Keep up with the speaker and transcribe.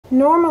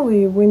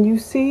Normally, when you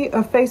see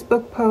a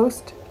Facebook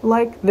post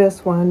like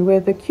this one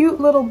with a cute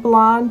little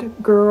blonde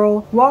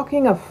girl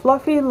walking a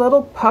fluffy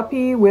little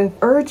puppy with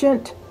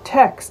urgent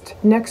text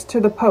next to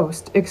the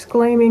post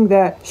exclaiming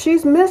that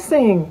she's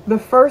missing, the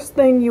first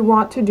thing you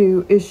want to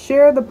do is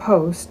share the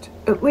post,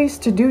 at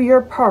least to do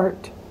your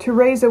part to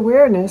raise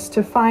awareness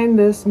to find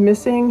this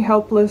missing,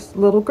 helpless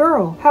little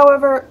girl.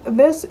 However,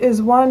 this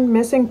is one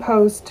missing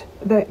post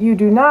that you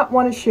do not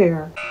want to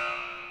share.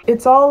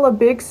 It's all a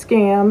big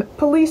scam.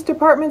 Police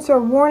departments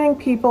are warning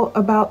people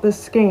about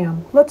this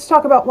scam. Let's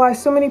talk about why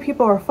so many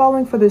people are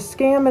falling for this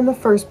scam in the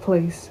first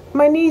place.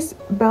 My niece,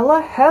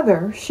 Bella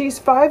Heather, she's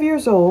 5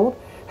 years old,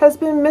 has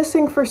been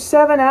missing for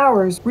 7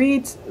 hours,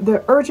 reads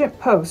the urgent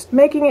post,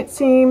 making it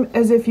seem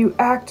as if you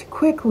act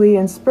quickly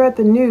and spread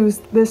the news,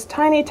 this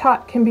tiny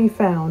tot can be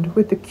found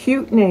with the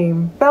cute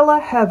name,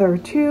 Bella Heather,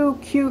 2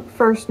 cute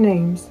first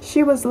names.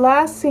 She was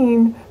last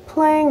seen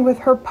playing with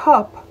her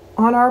pup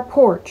on our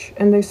porch,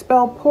 and they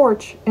spell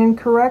porch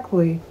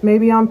incorrectly,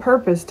 maybe on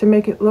purpose to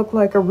make it look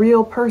like a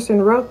real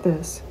person wrote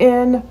this.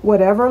 In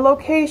whatever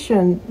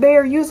location, they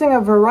are using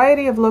a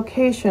variety of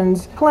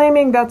locations,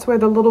 claiming that's where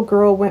the little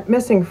girl went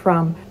missing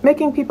from,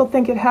 making people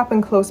think it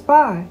happened close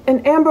by. An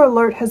Amber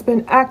Alert has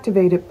been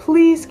activated.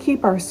 Please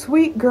keep our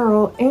sweet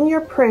girl in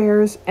your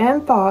prayers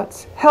and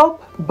thoughts.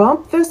 Help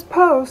bump this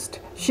post.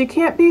 She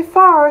can't be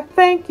far,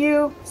 thank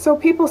you. So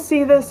people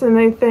see this and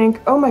they think,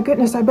 oh my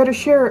goodness, I better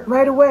share it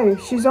right away.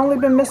 She's only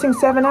been missing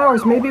 7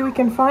 hours, maybe we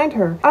can find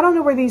her. I don't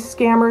know where these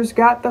scammers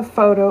got the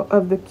photo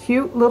of the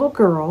cute little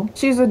girl.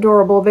 She's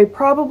adorable. They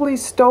probably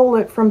stole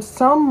it from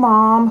some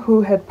mom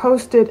who had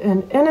posted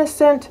an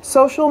innocent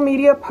social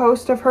media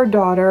post of her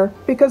daughter,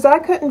 because I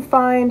couldn't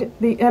find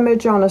the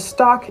image on a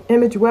stock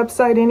image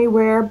website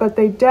anywhere, but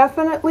they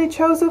definitely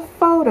chose a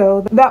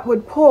photo that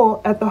would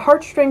pull at the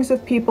heartstrings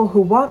of people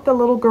who want the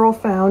little girl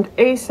found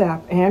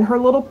ASAP, and her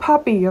little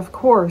puppy, of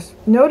course.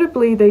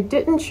 Notably, they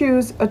didn't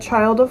choose a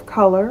child of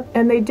color,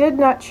 and they did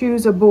not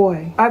choose a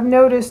boy. I've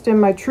noticed in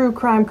my true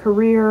crime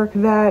career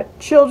that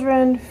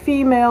children,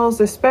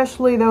 females,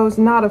 especially those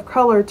not of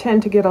color,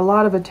 tend to get a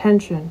lot of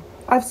attention.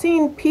 I've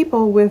seen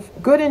people with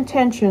good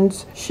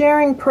intentions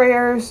sharing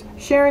prayers,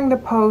 sharing the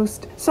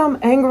post, some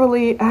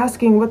angrily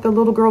asking what the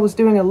little girl was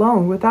doing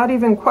alone without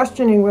even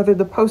questioning whether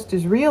the post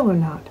is real or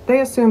not. They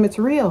assume it's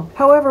real.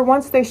 However,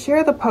 once they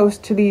share the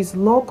post to these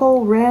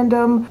local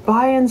random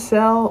buy and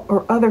sell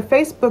or other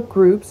Facebook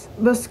groups,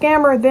 the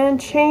scammer then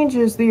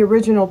changes the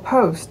original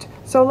post.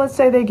 So let's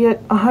say they get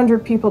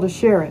 100 people to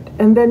share it,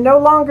 and then no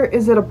longer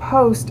is it a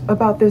post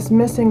about this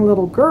missing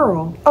little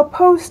girl, a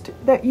post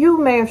that you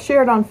may have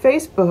shared on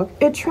Facebook.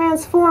 It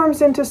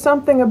transforms into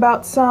something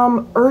about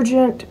some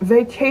urgent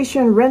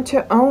vacation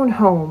rent-to-own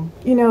home.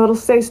 You know, it'll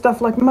say stuff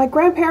like, my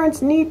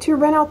grandparents need to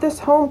rent out this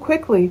home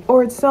quickly,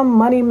 or it's some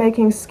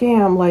money-making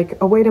scam like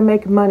a way to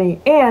make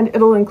money, and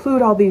it'll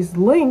include all these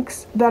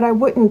links that I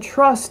wouldn't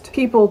trust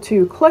people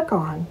to click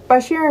on. By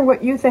sharing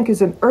what you think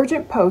is an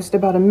urgent post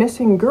about a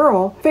missing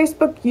girl,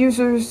 Facebook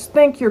users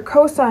think you're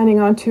co-signing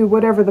onto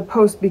whatever the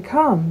post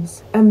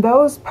becomes. And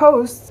those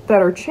posts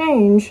that are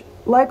changed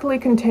likely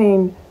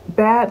contain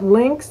bad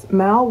links,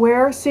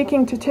 malware,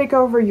 seeking to take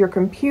over your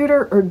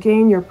computer or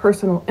gain your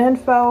personal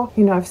info.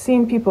 You know, I've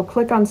seen people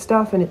click on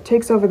stuff and it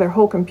takes over their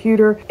whole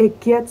computer.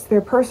 It gets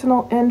their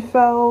personal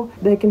info.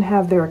 They can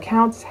have their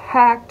accounts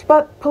hacked.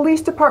 But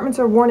police departments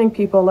are warning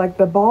people, like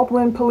the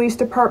Baldwin Police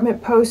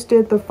Department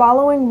posted the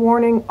following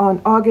warning on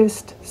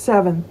August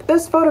 7th.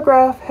 This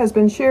photograph has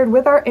been shared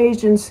with our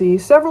agency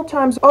several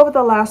times over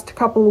the last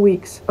couple of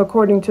weeks.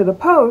 According to the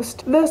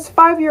post, this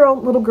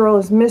 5-year-old little girl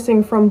is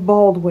missing from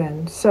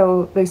Baldwin.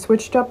 So they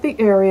switched up the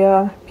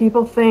area.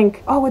 People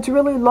think, oh, it's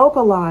really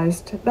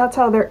localized. That's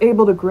how they're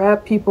able to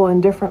grab people in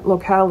different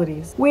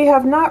localities. We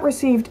have not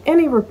received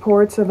any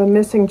reports of a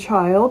missing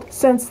child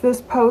since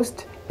this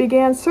post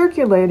began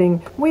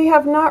circulating. We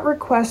have not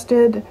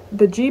requested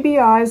the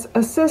GBI's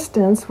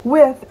assistance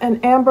with an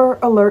Amber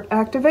Alert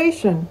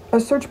activation. A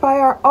search by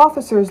our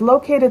officers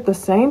located the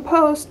same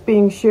post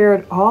being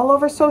shared all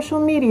over social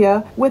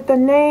media with the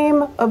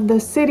name of the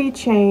city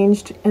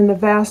changed in the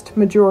vast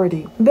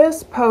majority.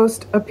 This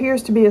post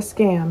appears to be a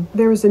scam.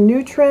 There is a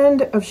new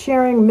trend of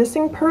sharing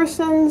missing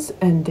persons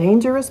and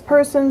dangerous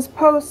persons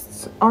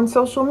posts on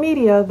social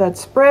media that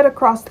spread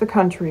across the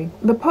country.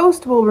 The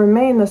post will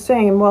remain the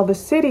same while the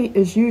city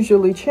is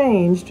usually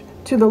changed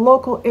to the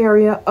local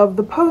area of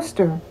the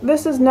poster.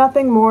 This is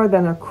nothing more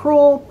than a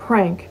cruel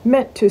prank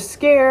meant to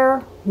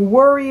scare,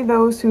 worry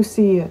those who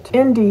see it.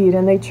 Indeed,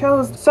 and they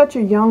chose such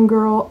a young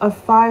girl, a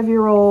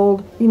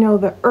 5-year-old, you know,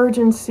 the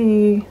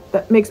urgency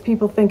that makes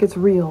people think it's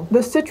real.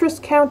 The Citrus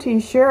County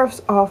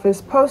Sheriff's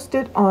Office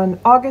posted on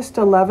August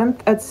 11th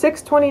at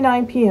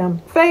 6:29 p.m.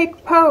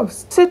 Fake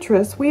post.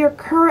 Citrus, we are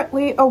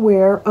currently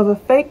aware of a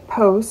fake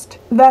post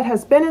that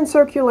has been in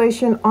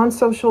circulation on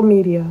social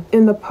media.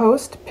 In the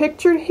post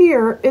pictured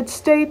here, it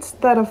states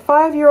that a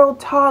 5-year-old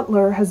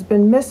toddler has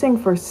been missing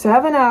for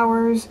 7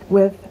 hours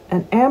with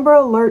an Amber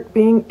Alert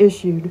being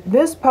issued.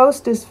 This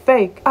post is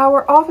fake.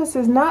 Our office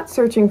is not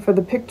searching for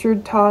the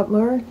pictured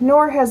toddler,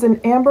 nor has an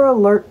Amber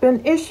Alert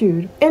been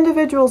issued.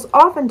 Individuals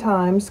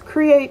oftentimes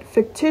create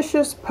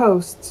fictitious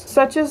posts,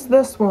 such as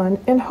this one,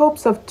 in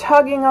hopes of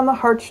tugging on the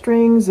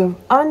heartstrings of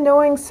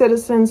unknowing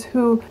citizens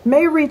who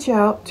may reach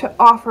out to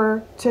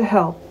offer to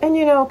help. And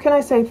can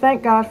I say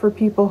thank God for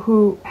people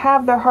who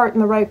have their heart in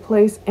the right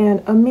place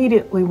and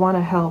immediately want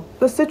to help.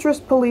 The Citrus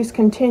Police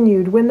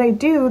continued, when they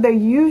do, they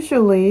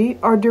usually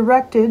are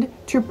directed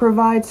to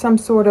provide some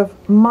sort of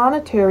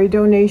monetary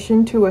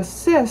donation to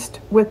assist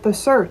with the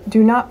search.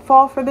 Do not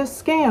fall for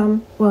this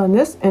scam. Well, in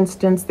this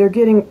instance, they're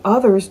getting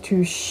others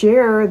to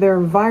share their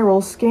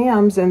viral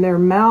scams and their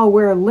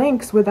malware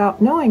links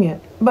without knowing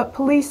it. But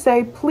police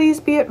say, please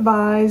be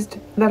advised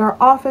that our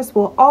office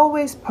will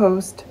always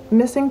post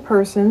missing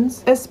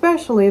persons,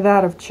 especially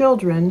that of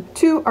children,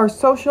 to our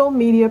social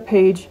media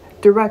page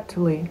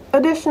directly.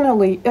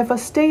 Additionally, if a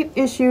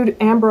state-issued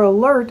Amber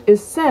Alert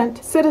is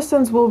sent,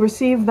 citizens will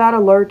receive that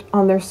alert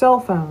on their cell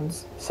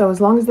phones. So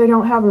as long as they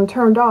don't have them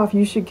turned off,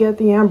 you should get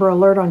the Amber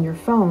Alert on your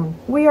phone.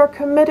 We are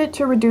committed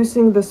to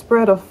reducing the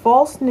spread of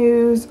false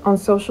news on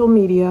social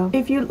media.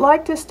 If you'd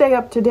like to stay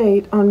up to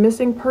date on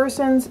missing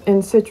persons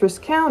in Citrus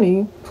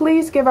County,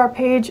 please give our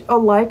page a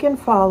like and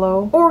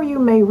follow, or you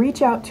may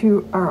reach out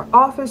to our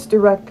office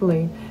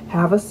directly.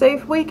 Have a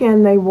safe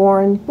weekend, they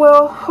warn.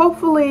 Well,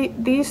 hopefully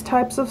these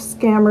types of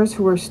scammers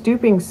who are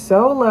stooping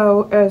so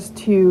low as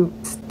to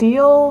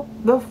steal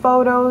the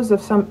photos of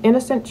some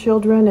innocent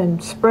children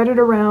and spread it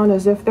around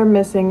as if they're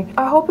missing,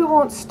 I hope it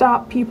won't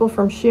stop people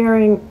from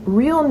sharing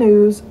real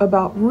news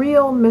about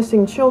real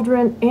missing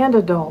children and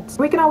adults.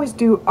 We can always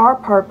do our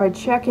part by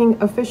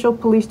checking official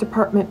police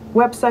department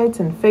websites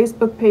and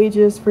Facebook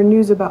pages for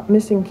news about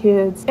missing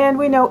kids. And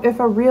we know if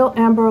a real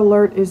Amber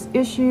Alert is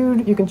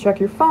issued, you can check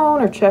your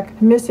phone or check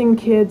missingkids.org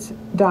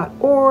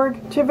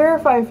to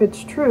verify if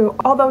it's true,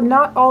 although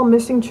not all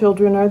missing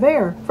children are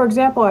there. For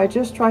example, I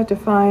just tried to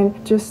find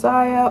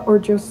Josiah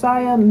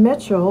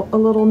Mitchell, a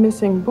little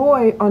missing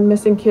boy, on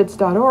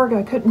missingkids.org.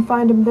 I couldn't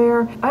find him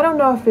there. I don't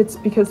know if it's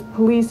because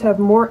police have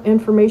more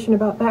information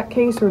about that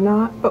case or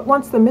not, but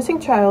once the missing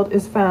child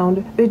is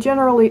found, they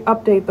generally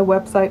update the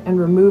website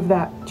and remove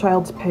that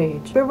child's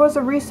page. There was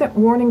a recent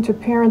warning to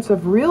parents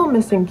of real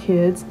missing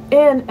kids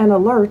in an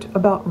alert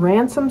about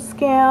ransom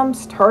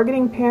scams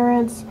targeting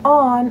parents.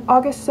 On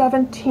August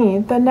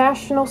 17th, the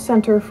National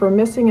Center for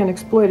Missing and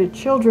Exploited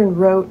Children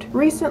wrote,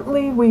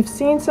 "Recently, we've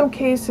seen some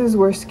cases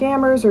where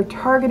scammers are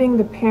targeting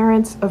the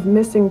parents of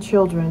missing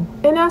children."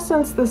 In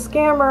essence, the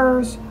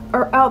scammers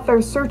are out there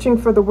searching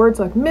for the words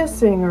like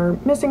missing or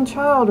missing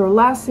child or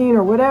last seen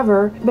or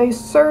whatever. They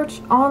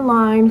search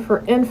online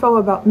for info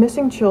about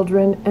missing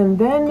children, and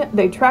then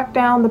they track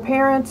down the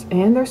parents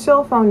and their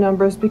cell phone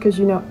numbers because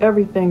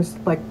everything's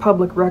like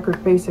public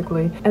record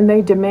basically, and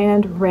they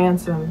demand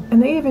ransom. And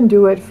they even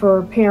do it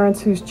for parents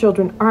whose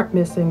children aren't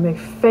missing. They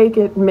fake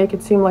it and make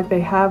it seem like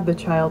they have the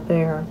child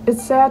there.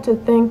 It's sad to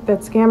think that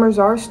scammers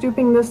are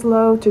stooping this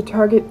low to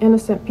target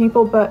innocent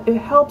people, but it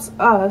helps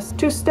us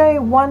to stay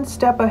one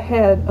step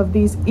ahead of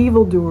these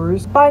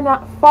evildoers by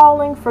not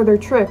falling for their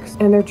tricks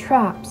and their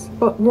traps,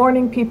 but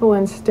warning people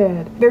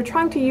instead. They're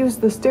trying to use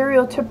the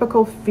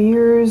stereotypical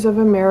fears of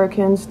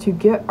Americans to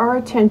get our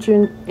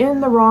attention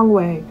in the wrong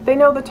way. They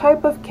know the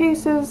type of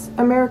cases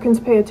Americans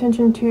pay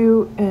attention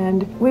to,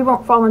 and we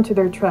won't fall into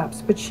their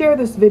traps, but share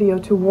this video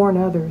to warn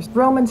others.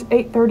 Romans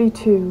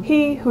 8:32,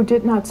 "He who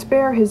did not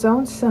spare his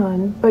own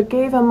son, but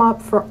gave him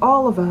up for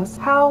all of us,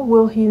 how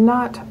will he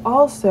not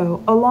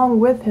also, along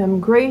with him,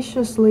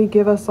 graciously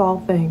give us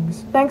all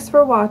things?" Thanks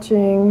for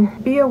watching.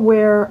 Be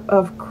aware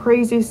of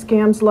crazy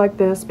scams like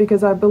this,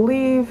 because I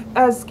believe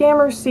as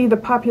scammers see the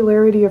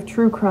popularity of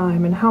true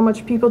crime and how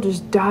much people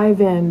just dive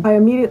in, I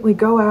immediately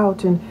go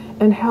out and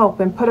help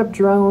and put up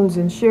drones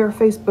and share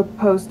Facebook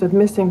posts of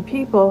missing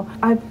people.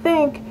 I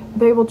think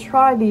they will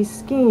try these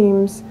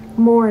schemes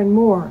more and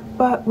more.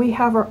 But we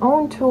have our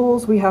own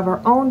tools, we have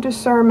our own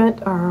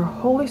discernment, our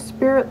Holy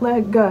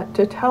Spirit-led gut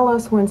to tell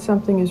us when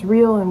something is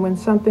real and when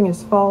something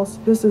is false.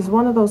 This is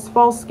one of those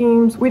false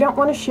schemes we don't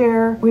want to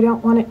share. We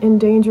don't want to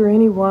endanger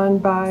anyone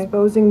by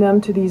exposing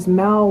them to these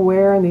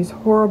malware and these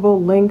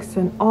horrible links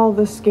and all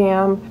the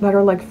scam that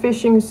are like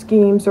phishing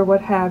schemes or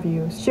what have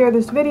you. Share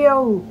this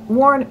video,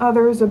 warn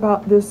others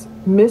about this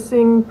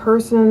missing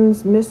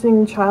persons,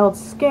 missing child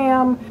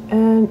scam,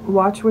 and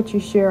watch what you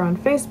share on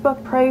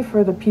Facebook. Pray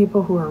for the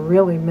people who are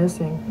really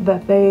missing,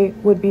 that they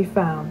would be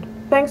found.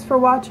 Thanks for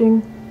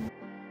watching.